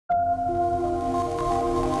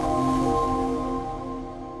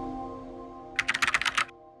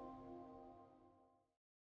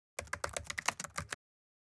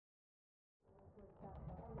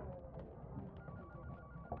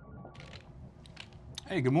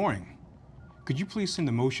Hey, good morning. Could you please send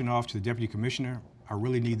the motion off to the Deputy Commissioner? I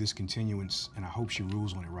really need this continuance, and I hope she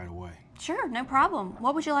rules on it right away. Sure, no problem.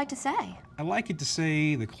 What would you like to say? I'd like it to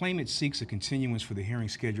say the claimant seeks a continuance for the hearing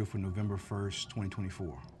scheduled for November 1st,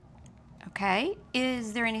 2024. Okay.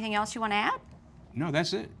 Is there anything else you want to add? No,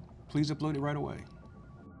 that's it. Please upload it right away.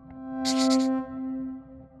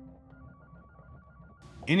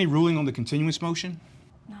 Any ruling on the continuance motion?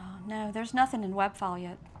 No, there's nothing in web file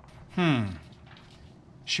yet.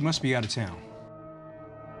 She must be out of town.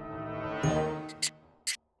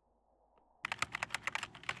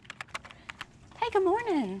 Hey, good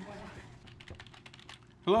morning.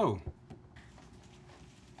 Hello.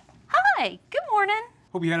 Hi, good morning.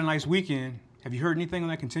 Hope you had a nice weekend. Have you heard anything on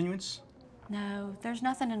that continuance? No, there's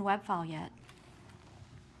nothing in web file yet.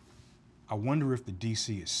 I wonder if the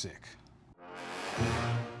DC is sick.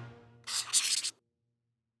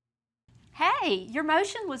 Hey, your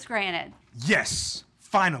motion was granted. Yes,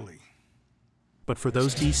 finally. But for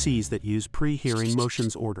those DCs that use pre-hearing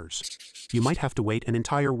motions orders, you might have to wait an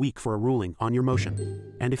entire week for a ruling on your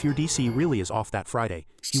motion. And if your DC really is off that Friday,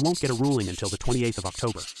 you won't get a ruling until the 28th of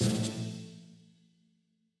October.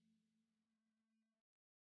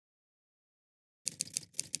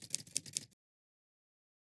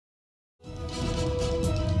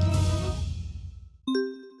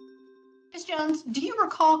 Ms. Jones, do you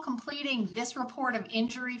recall completing this report of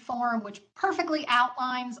injury form, which perfectly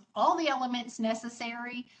outlines all the elements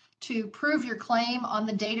necessary to prove your claim on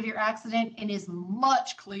the date of your accident and is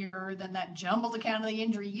much clearer than that jumbled account of the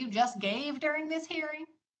injury you just gave during this hearing?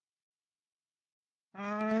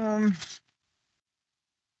 I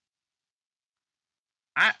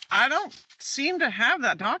don't seem to have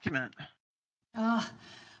that document.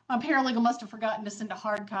 My paralegal must have forgotten to send a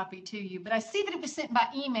hard copy to you, but I see that it was sent by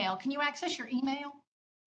email. Can you access your email?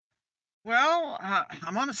 Well,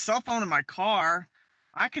 I'm on a cell phone in my car.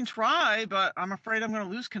 I can try, but I'm afraid I'm going to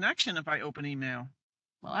lose connection if I open email.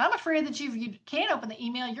 Well, I'm afraid that if you can't open the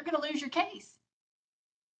email, you're going to lose your case.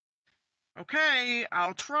 Okay,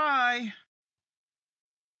 I'll try.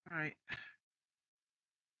 All right.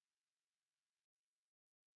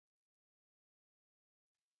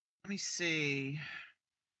 Let me see.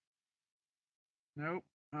 Nope,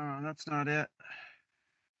 that's not it.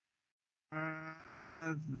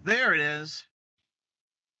 There it is.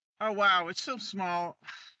 Oh, wow, it's so small.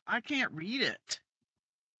 I can't read it.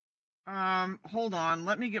 Hold on,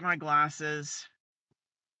 let me get my glasses.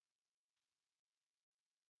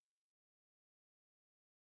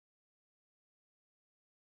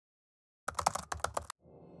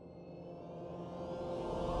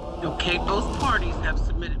 Okay, both parties have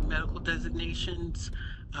submitted medical designations,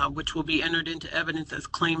 which will be entered into evidence as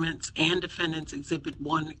claimants and defendants Exhibit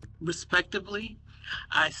 1, respectively.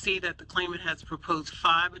 I see that the claimant has proposed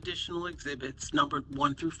 5 additional exhibits, numbered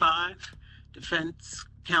 1 through 5. Defense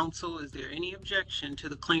counsel, is there any objection to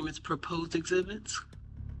the claimant's proposed exhibits?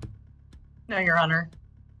 No, Your Honor.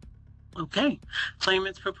 Okay.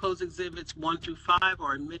 Claimant's proposed exhibits 1 through 5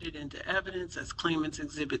 are admitted into evidence as claimant's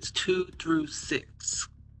exhibits 2 through 6.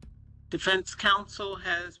 Defense counsel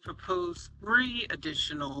has proposed 3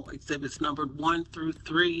 additional exhibits numbered 1 through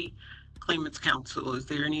 3. Claimant's counsel, is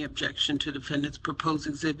there any objection to defendant's proposed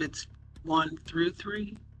exhibits 1 through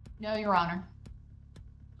 3? No, Your Honor.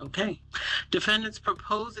 Okay. Defendant's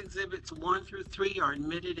proposed exhibits 1 through 3 are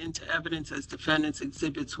admitted into evidence as defendant's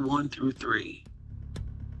exhibits 1 through 3.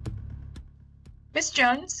 Ms.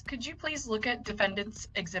 Jones, could you please look at Defendant's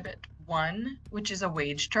Exhibit 1, which is a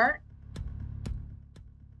wage chart?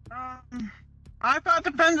 I thought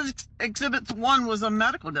Defendant's Exhibit 1 was a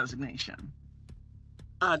medical designation.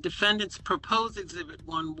 Defendant's proposed Exhibit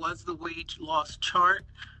 1 was the wage loss chart,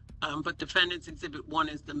 but Defendant's Exhibit 1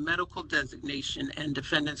 is the medical designation, and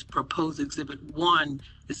Defendant's proposed Exhibit 1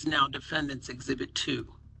 is now Defendant's Exhibit 2.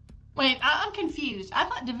 Wait, I'm confused. I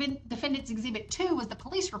thought Defendant's Exhibit 2 was the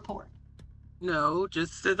police report. No,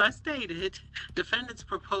 just as I stated, Defendant's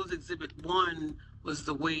proposed Exhibit 1 was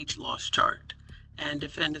the wage loss chart, and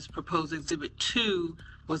Defendant's proposed Exhibit 2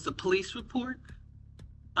 was the police report.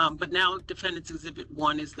 But now Defendant's Exhibit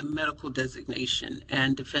 1 is the medical designation,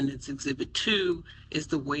 and Defendant's Exhibit 2 is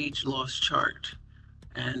the wage loss chart.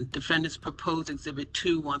 And Defendant's proposed Exhibit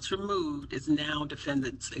 2, once removed, is now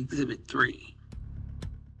Defendant's Exhibit 3.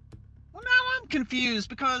 Well, now I'm confused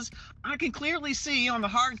because I can clearly see on the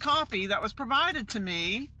hard copy that was provided to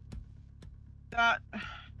me that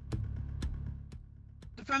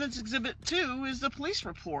Defendant's Exhibit 2 is the police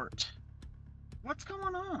report. What's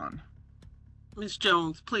going on? Ms.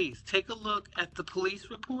 Jones, please take a look at the police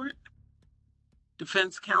report.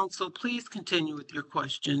 Defense counsel, please continue with your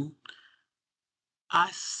question.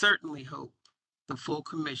 I certainly hope the full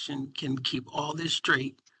commission can keep all this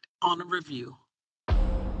straight on a review.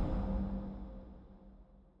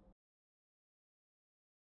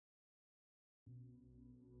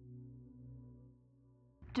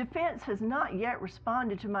 Defense has not yet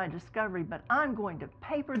responded to my discovery, but I'm going to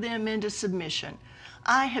paper them into submission.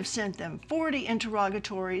 I have sent them 40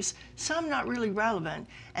 interrogatories, some not really relevant,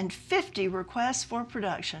 and 50 requests for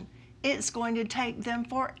production. It's going to take them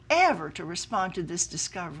forever to respond to this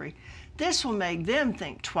discovery. This will make them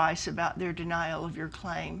think twice about their denial of your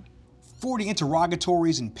claim. 40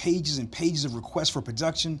 interrogatories and pages of requests for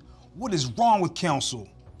production? What is wrong with counsel?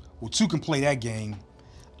 Well, two can play that game.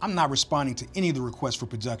 I'm not responding to any of the requests for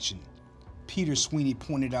production. Peter Sweeney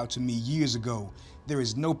pointed out to me years ago, there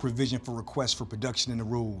is no provision for requests for production in the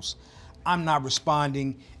rules. I'm not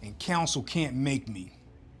responding, and counsel can't make me.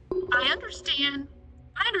 I understand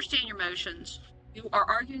your motions. You are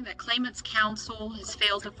arguing that claimant's counsel has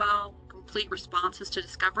failed to file complete responses to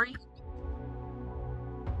discovery.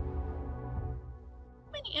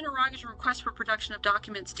 How many interrogatory requests for production of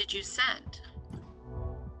documents did you send?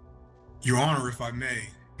 Your Honor, if I may,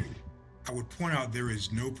 I would point out there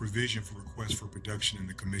is no provision for requests for production in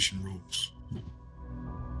the commission rules.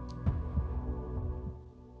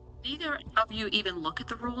 Neither of you even look at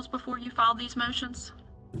the rules before you file these motions?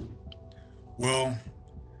 Well,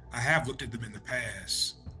 I have looked at them in the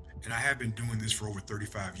past, and I have been doing this for over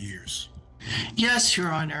 35 years. Yes, Your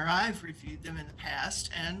Honor, I've reviewed them in the past,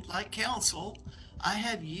 and like counsel, I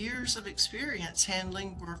have years of experience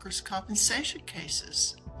handling workers' compensation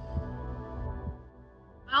cases.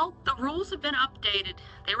 Well, the rules have been updated.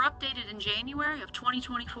 They were updated in January of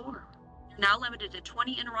 2024. You're now limited to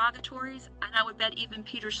 20 interrogatories, and I would bet even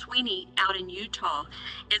Peter Sweeney out in Utah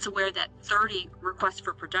is aware that 30 requests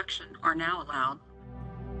for production are now allowed.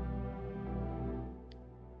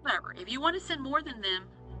 However, if you want to send more than them,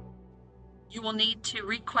 you will need to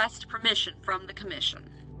request permission from the commission.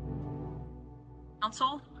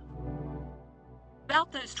 Counsel,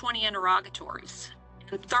 about those 20 interrogatories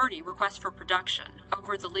and 30 requests for production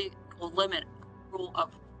over the legal limit rule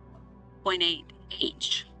of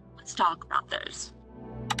 0.8H. Let's talk about those.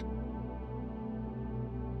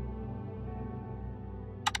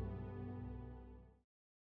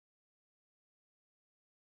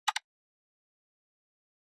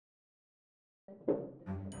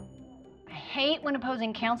 I hate when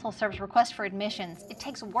opposing counsel serves requests for admissions. It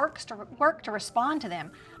takes work to respond to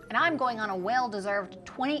them. And I'm going on a well-deserved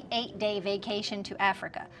 28-day vacation to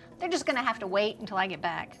Africa. They're just gonna have to wait until I get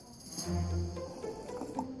back.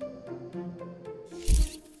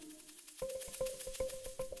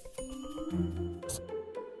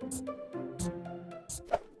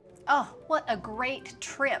 Oh, what a great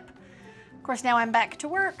trip. Of course, now I'm back to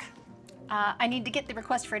work. I need to get the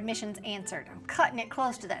request for admissions answered. I'm cutting it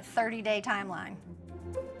close to that 30-day timeline.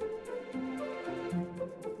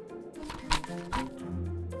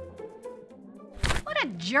 What a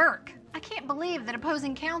jerk. I can't believe that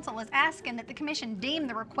opposing counsel is asking that the commission deem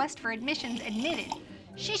the request for admissions admitted.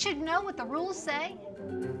 She should know what the rules say.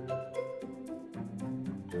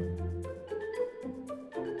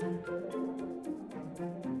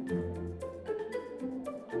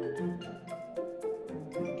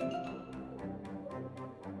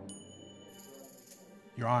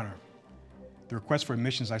 Your Honor, the request for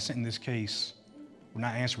admissions I sent in this case were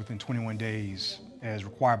not answered within 21 days as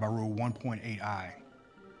required by Rule 1.8I.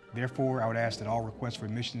 Therefore, I would ask that all requests for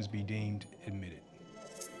admissions be deemed admitted.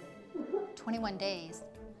 21 days.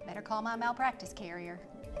 Better call my malpractice carrier.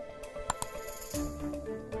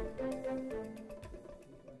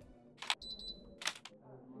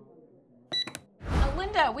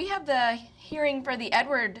 Linda, we have the hearing for the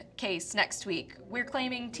Edward case next week. We're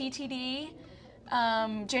claiming TTD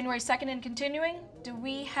January 2nd and continuing. Do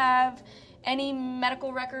we have any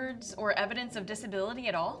medical records or evidence of disability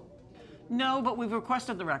at all? No, but we've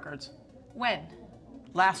requested the records. When?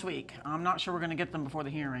 Last week. I'm not sure we're going to get them before the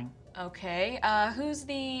hearing. Okay. Who's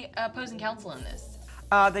the opposing counsel in this?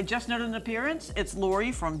 They just noted an appearance. It's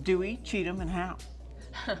Lori from Dewey, Cheatham, and Howe.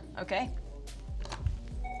 Okay.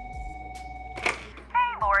 Hey,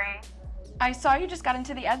 Lori. I saw you just got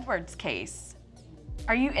into the Edwards case.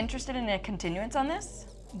 Are you interested in a continuance on this?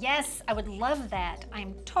 Yes, I would love that.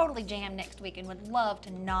 I'm totally jammed next week and would love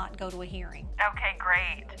to not go to a hearing. Okay,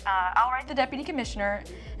 great. I'll write the deputy commissioner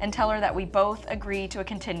and tell her that we both agree to a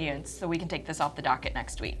continuance so we can take this off the docket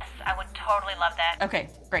next week. I would totally love that. Okay,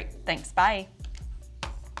 great. Thanks. Bye.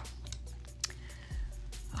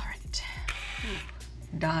 All right.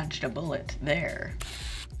 Dodged a bullet there.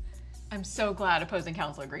 I'm so glad opposing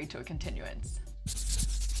counsel agreed to a continuance.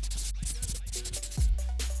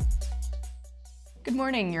 Good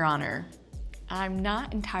morning, Your Honor. I'm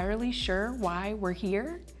not entirely sure why we're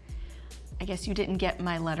here. I guess you didn't get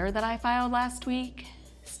my letter that I filed last week,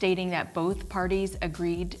 stating that both parties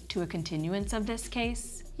agreed to a continuance of this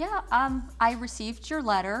case. Yeah, I received your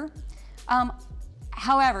letter.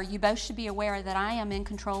 However, you both should be aware that I am in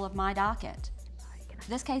control of my docket.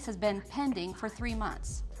 This case has been pending for 3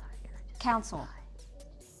 months. Counsel,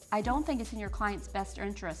 I don't think it's in your client's best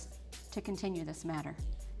interest to continue this matter.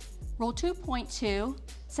 Rule 2.2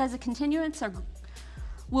 says a continuance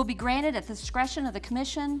will be granted at the discretion of the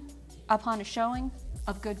commission upon a showing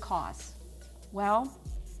of good cause. Well,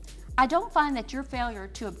 I don't find that your failure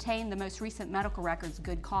to obtain the most recent medical records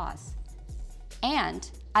good cause. And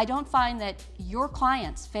I don't find that your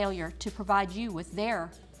client's failure to provide you with their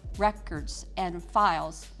records and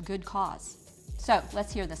files good cause. So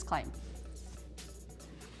let's hear this claim.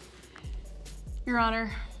 Your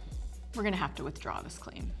Honor, we're gonna have to withdraw this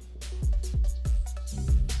claim.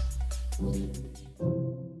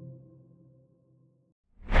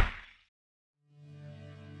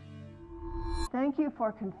 Thank you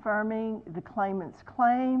for confirming the claimant's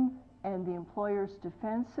claim and the employer's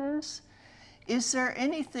defenses. Is there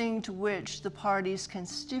anything to which the parties can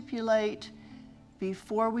stipulate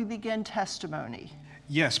before we begin testimony?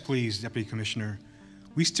 Yes, please, Deputy Commissioner.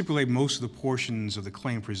 We stipulate most of the portions of the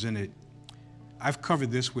claim presented. I've covered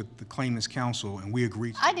this with the claimant's counsel, and we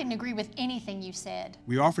agreed. I didn't agree with anything you said.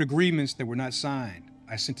 We offered agreements that were not signed.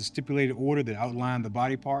 I sent a stipulated order that outlined the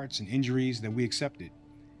body parts and injuries that we accepted.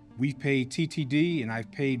 We've paid TTD, and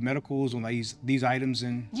I've paid medicals on these items,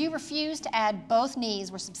 and... You refused to add both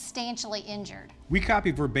knees were substantially injured. We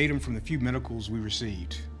copied verbatim from the few medicals we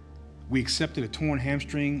received. We accepted a torn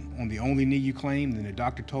hamstring on the only knee you claimed, and the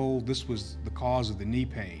doctor told this was the cause of the knee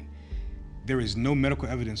pain. There is no medical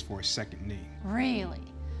evidence for a second knee. Really?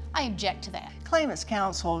 I object to that. Claimant's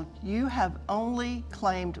counsel, you have only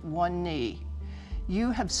claimed one knee.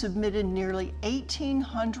 You have submitted nearly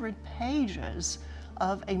 1,800 pages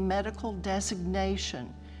of a medical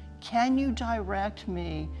designation. Can you direct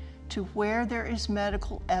me to where there is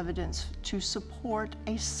medical evidence to support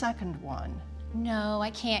a second one? No, I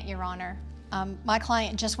can't, Your Honor. My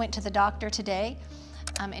client just went to the doctor today,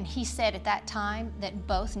 and he said at that time that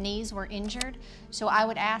both knees were injured, so I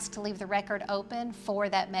would ask to leave the record open for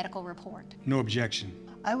that medical report. No objection.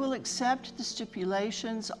 I will accept the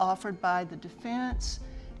stipulations offered by the defense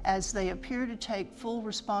as they appear to take full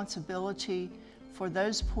responsibility for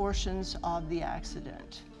those portions of the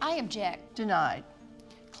accident. I object. Denied.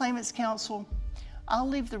 Claimant's counsel, I'll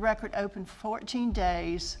leave the record open for 14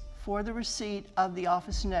 days for the receipt of the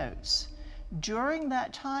office notes. During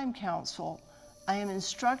that time, counsel, I am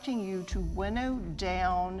instructing you to winnow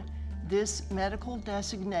down this medical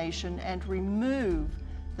designation and remove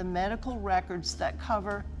the medical records that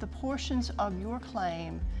cover the portions of your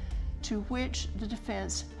claim to which the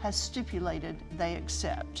defense has stipulated they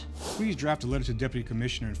accept. Please draft a letter to Deputy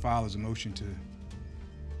Commissioner and file as a motion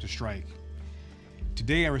to strike.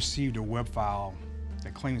 Today I received a web file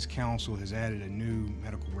that claimant's counsel has added a new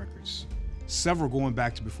medical records, several going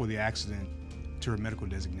back to before the accident to her medical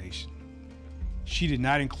designation. She did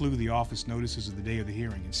not include the office notices of the day of the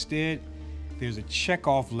hearing. Instead, there's a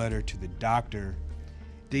check-off letter to the doctor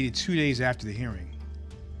dated 2 days after the hearing.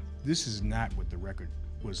 This is not what the record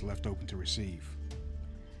was left open to receive.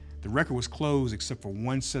 The record was closed except for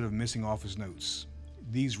one set of missing office notes.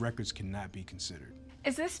 These records cannot be considered.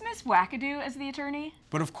 Is this Miss Wackadoo as the attorney?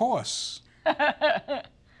 But of course.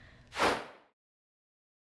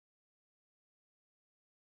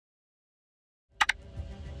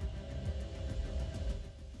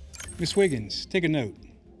 Miss Wiggins, take a note.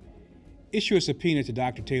 Issue a subpoena to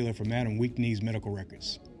Dr. Taylor for Madam Weekney's medical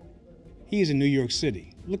records. He is in New York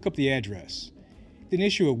City. Look up the address. Then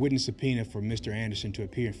issue a witness subpoena for Mr. Anderson to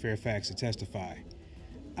appear in Fairfax to testify.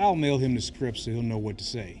 I'll mail him the script so he'll know what to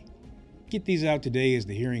say. Get these out today as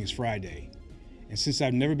the hearing is Friday. And since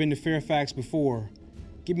I've never been to Fairfax before,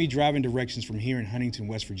 give me driving directions from here in Huntington,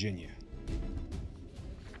 West Virginia.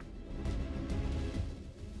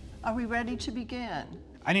 Are we ready to begin?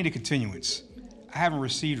 I need a continuance. I haven't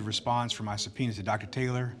received a response from my subpoena to Dr.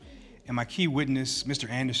 Taylor, and my key witness, Mr.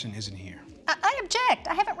 Anderson, isn't here. I object.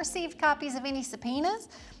 I haven't received copies of any subpoenas,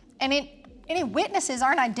 and any witnesses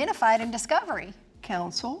aren't identified in discovery.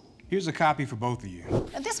 Counsel? Here's a copy for both of you.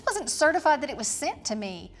 This wasn't certified that it was sent to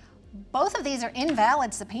me. Both of these are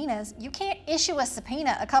invalid subpoenas. You can't issue a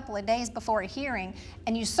subpoena a couple of days before a hearing,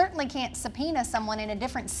 and you certainly can't subpoena someone in a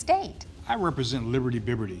different state. I represent Liberty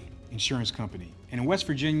Bibberty Insurance Company, and in West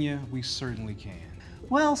Virginia, we certainly can.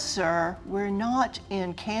 Well, sir, we're not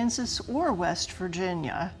in Kansas or West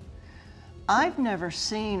Virginia. I've never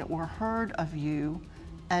seen or heard of you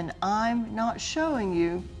and I'm not showing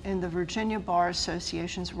you in the Virginia Bar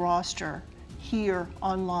Association's roster here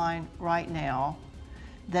online right now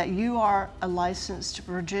that you are a licensed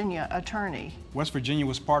Virginia attorney. West Virginia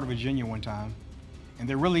was part of Virginia one time, and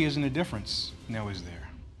there really isn't a difference, now is there?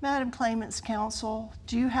 Madam Claimant's Counsel,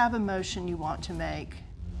 do you have a motion you want to make?